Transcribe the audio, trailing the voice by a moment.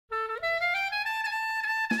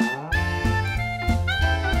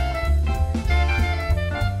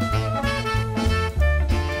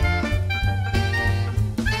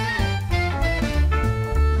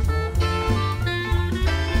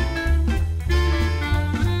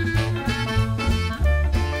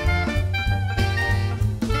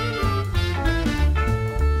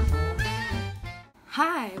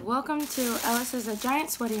welcome to Ellis's A Giant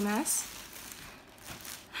Sweaty Mess,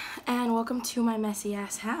 and welcome to my messy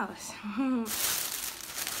ass house.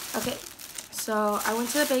 Okay, so I went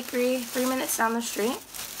to the bakery 3 minutes down the street,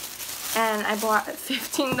 and I bought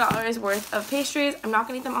 $15 worth of pastries. I'm not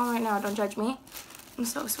gonna eat them all right now, don't judge me. I'm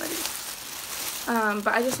so sweaty.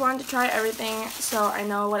 But I just wanted to try everything so I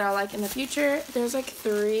know what I like in the future. There's like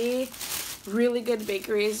 3 really good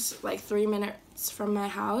bakeries like 3 minutes from my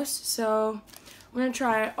house, so I'm gonna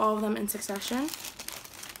try all of them in succession.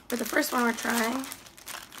 But the first one we're trying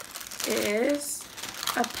is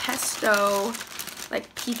a pesto,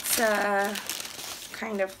 like pizza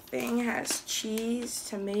kind of thing. It has cheese,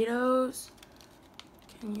 tomatoes.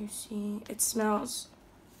 Can you see? It smells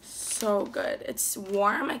so good. It's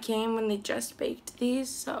warm. It came when they just baked these,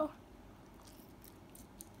 so.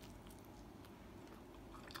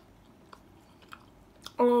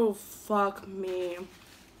 Oh, fuck me.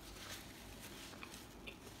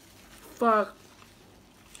 Fuck.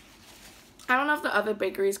 I don't know if the other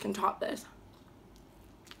bakeries can top this.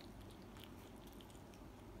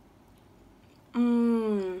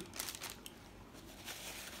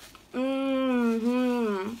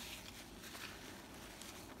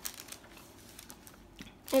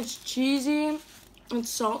 It's cheesy, it's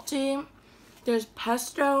salty, there's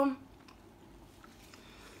pesto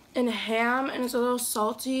and ham, and it's a little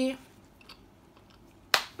salty.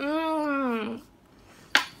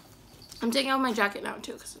 I'm taking off my jacket now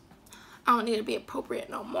too because I don't need to be appropriate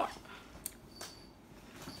no more.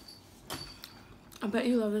 I bet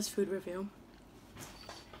you love this food review.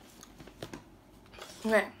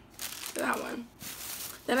 Okay, that one.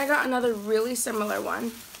 Then I got another really similar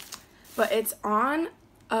one, but it's on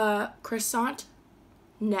a croissant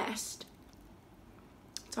nest.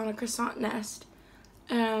 It's on a croissant nest.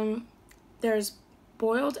 And there's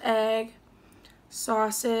boiled egg,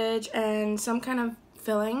 sausage, and some kind of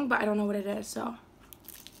filling, but I don't know what it is, so.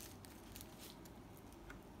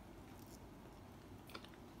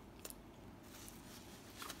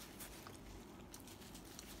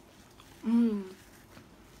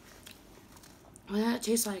 What does that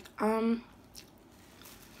taste like?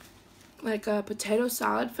 Like a potato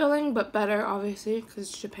salad filling, but better, obviously, because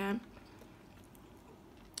it's Japan.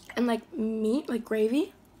 And like meat, like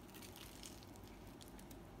gravy.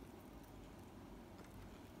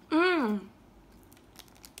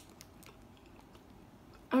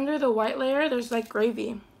 Under the white layer, there's like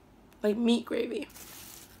gravy, like meat gravy.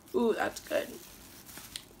 Ooh, that's good.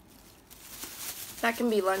 That can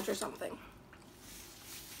be lunch or something.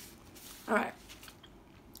 All right.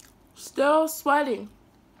 Still sweating.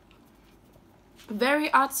 Very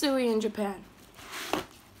Atsui in Japan.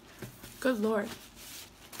 Good lord.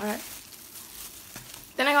 All right.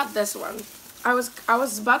 Then I got this one. I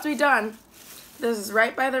was about to be done. This is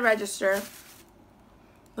right by the register.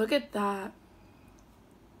 Look at that.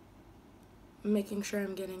 I'm making sure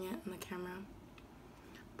I'm getting it in the camera.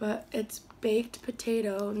 But it's baked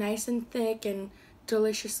potato, nice and thick and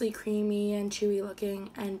deliciously creamy and chewy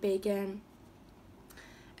looking, and bacon.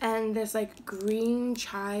 And this like green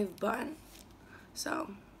chive bun.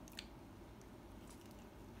 So.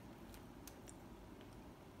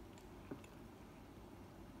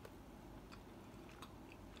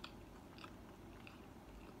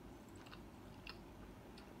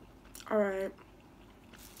 Alright.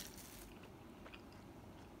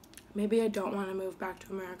 Maybe I don't want to move back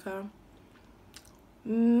to America.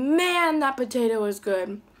 Man, that potato is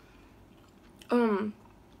good.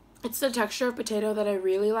 It's the texture of potato that I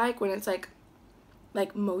really like when it's like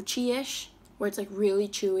mochi-ish, where it's like really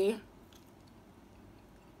chewy.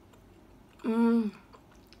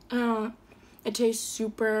 It tastes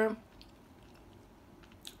super,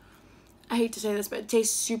 I hate to say this, but it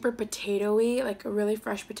tastes super potato-y, like a really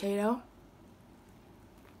fresh potato.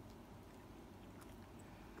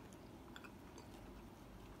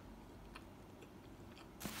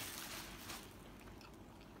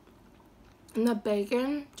 And the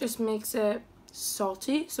bacon just makes it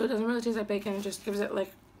salty, so it doesn't really taste like bacon, it just gives it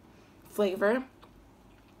like flavor.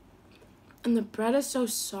 And the bread is so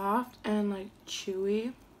soft and like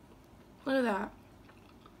chewy. Look at that.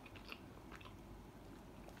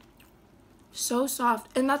 So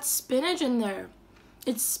soft. And that's spinach in there.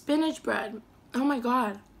 It's spinach bread. Oh my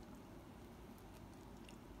god.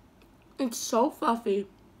 It's so fluffy.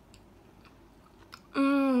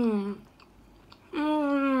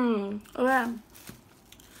 Okay.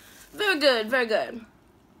 Very good, very good.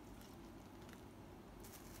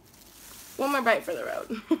 One more bite for the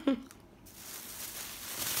road.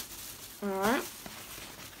 Alright.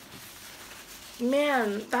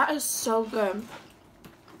 Man, that is so good.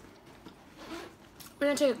 We're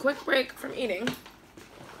gonna take a quick break from eating.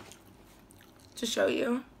 to show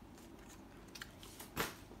you.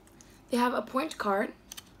 They have a point card.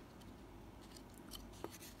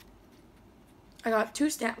 I got 2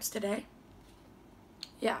 stamps today.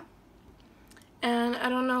 Yeah. And I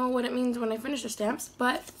don't know what it means when I finish the stamps,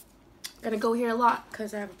 but I'm gonna go here a lot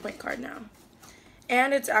because I have a point card now.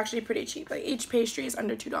 And it's actually pretty cheap. Like, each pastry is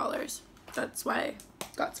under $2. That's why I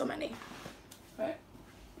got so many. Alright.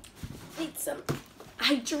 Need some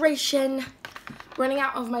hydration. Running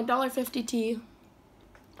out of my $1.50 tea.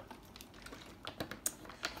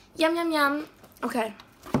 Yum, yum, yum. Okay.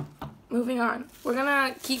 Moving on. We're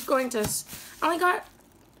gonna keep going to... I only got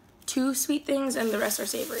 2 sweet things and the rest are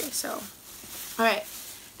savory, so... Alright.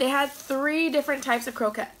 They had 3 different types of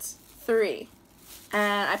croquettes. 3.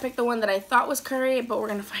 And I picked the one that I thought was curry, but we're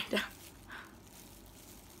gonna find out.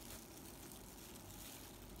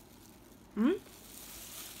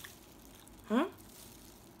 Huh?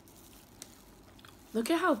 Look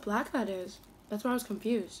at how black that is. That's why I was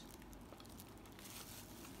confused.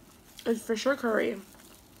 It's for sure curry.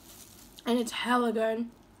 And it's hella good.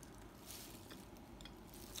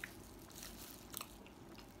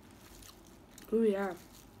 Ooh, yeah.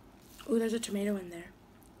 Ooh, there's a tomato in there.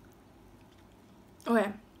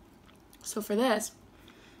 Okay. So for this,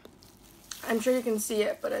 I'm sure you can see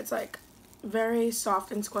it, but it's like very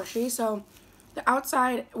soft and squishy. So the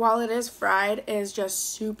outside, while it is fried, is just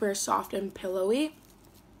super soft and pillowy.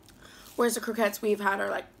 Whereas the croquettes we've had are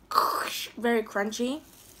like very crunchy.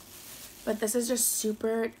 But this is just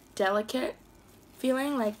super delicate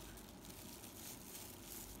feeling, like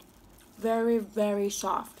very, very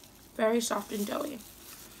soft. Very soft and doughy.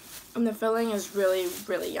 And the filling is really,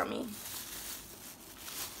 really yummy.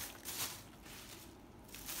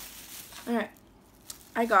 Alright.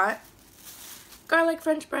 I got garlic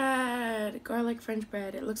French bread. Garlic French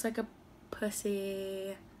bread. It looks like a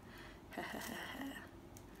pussy.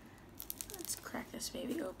 Let's crack this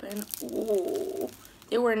baby open. Ooh.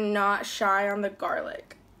 They were not shy on the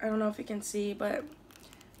garlic. I don't know if you can see, but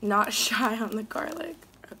not shy on the garlic.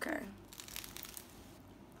 Okay.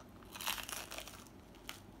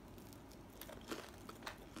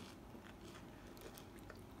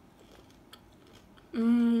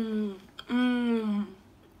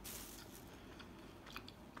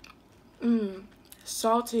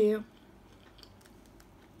 Salty,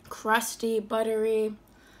 crusty, buttery,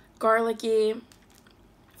 garlicky,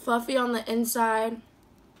 fluffy on the inside.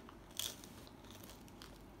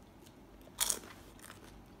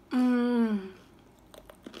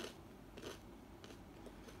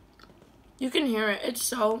 You can hear it. It's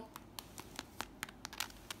so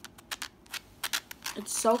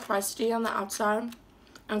crusty on the outside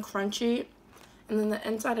and crunchy, and then the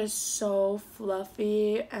inside is so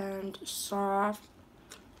fluffy and soft.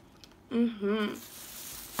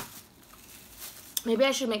 Maybe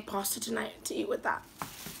I should make pasta tonight to eat with that.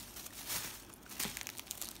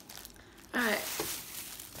 Alright,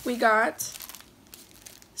 we got,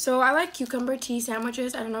 so I like cucumber tea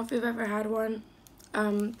sandwiches. I don't know if you've ever had one.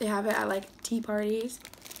 They have it at like tea parties,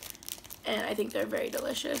 and I think they're very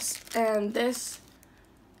delicious. And this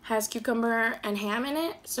has cucumber and ham in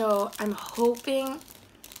it, so I'm hoping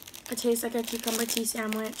it tastes like a cucumber tea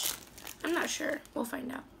sandwich. I'm not sure. We'll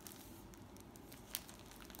find out.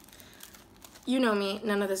 You know me,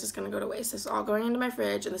 none of this is going to go to waste. This is all going into my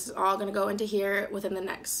fridge, and this is all going to go into here within the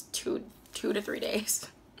next two to 3 days.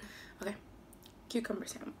 Okay, cucumber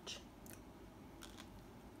sandwich.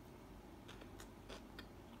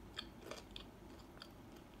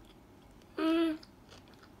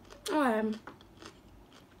 Okay.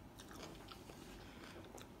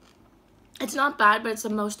 It's not bad, but it's the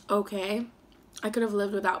most okay. I could have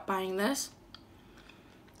lived without buying this.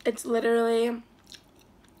 It's literally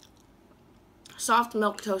soft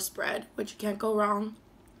milk toast bread, which you can't go wrong.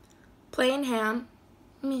 Plain ham,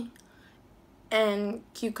 and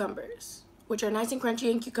cucumbers, which are nice and crunchy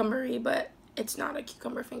and cucumbery, but it's not a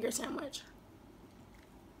cucumber finger sandwich.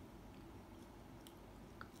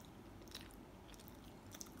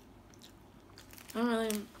 I don't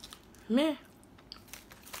really, meh.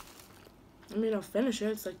 I mean, I'll finish it.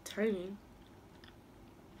 It's like tiny.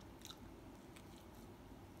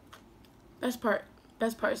 Best part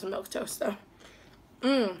is the milk toast, though.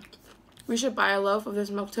 We should buy a loaf of this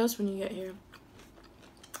milk toast when you get here.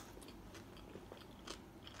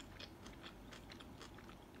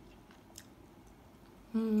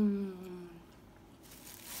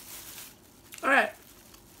 Alright.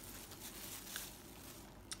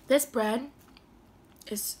 This bread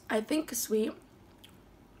is, I think, sweet.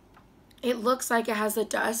 It looks like it has the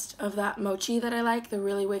dust of that mochi that I like, the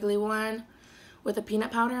really wiggly one with the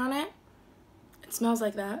peanut powder on it. It smells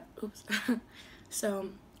like that. Oops. So,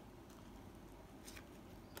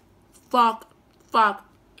 Fuck. Fuck.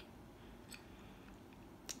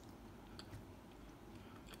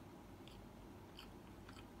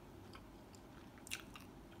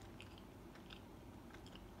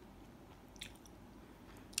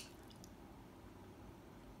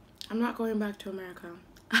 I'm not going back to America.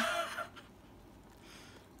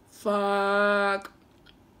 Fuck.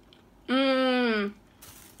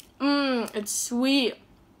 It's sweet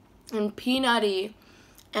and peanutty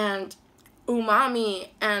and umami,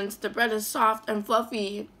 and the bread is soft and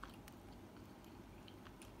fluffy.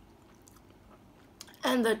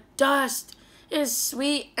 And the dust is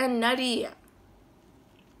sweet and nutty.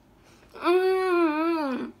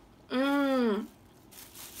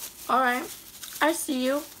 Alright. I see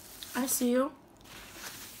you. I see you.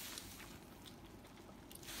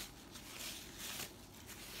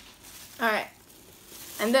 Alright.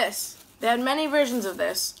 And this. They had many versions of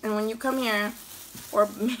this. And when you come here, or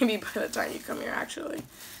maybe by the time you come here actually,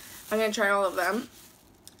 I'm going to try all of them.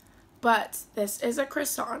 But this is a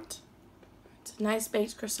croissant. It's a nice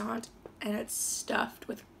baked croissant. And it's stuffed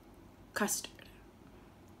with custard.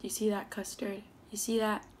 Do you see that custard? You see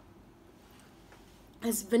that? It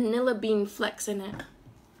has vanilla bean flecks in it.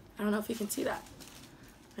 I don't know if you can see that.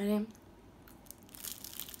 Ready?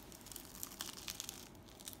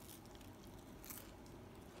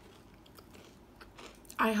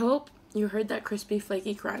 I hope you heard that crispy,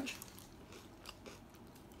 flaky crunch.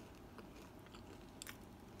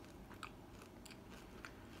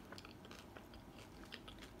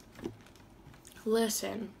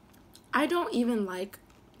 Listen, I don't even like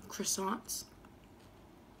croissants.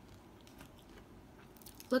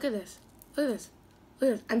 Look at this. Look at this.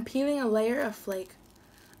 Look at this. I'm peeling a layer of flake.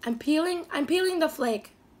 I'm peeling the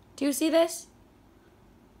flake. Do you see this?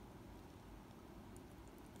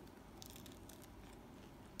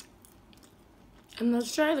 And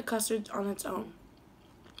let's try the custard on its own.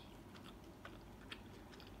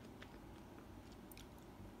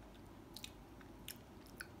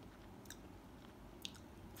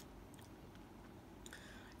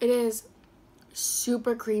 It is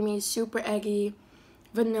super creamy, super eggy,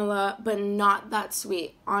 vanilla, but not that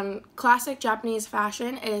sweet. On classic Japanese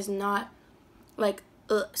fashion, it is not like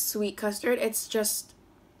sweet custard. It's just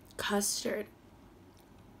custard.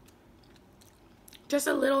 Just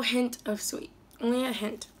a little hint of sweet. Only a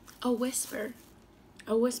hint. A whisper.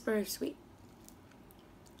 A whisper of sweet.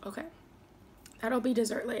 Okay. That'll be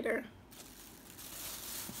dessert later.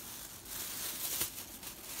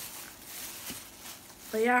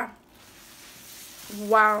 But yeah.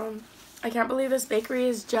 Wow. I can't believe this bakery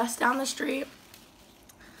is just down the street.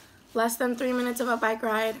 Less than 3 minutes of a bike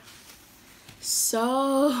ride.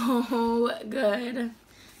 So good.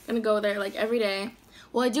 Gonna go there like every day.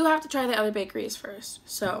 Well, I do have to try the other bakeries first.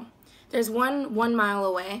 So there's one 1 mile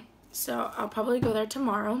away. So I'll probably go there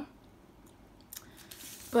tomorrow.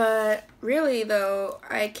 But really though,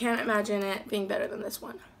 I can't imagine it being better than this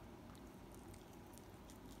one.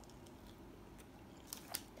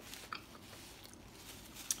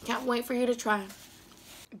 Can't wait for you to try.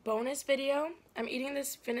 Bonus video. I'm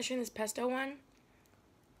finishing this pesto one.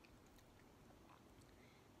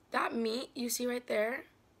 That meat you see right there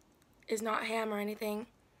is not ham or anything.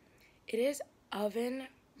 It is oven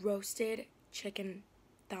roasted chicken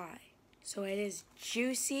thigh. So it is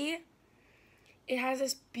juicy. It has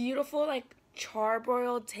this beautiful like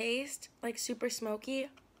charbroiled taste, like super smoky.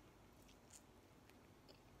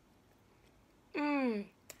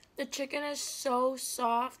 The chicken is so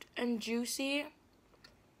soft and juicy.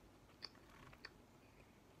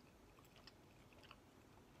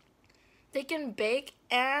 They can bake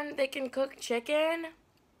and they can cook chicken.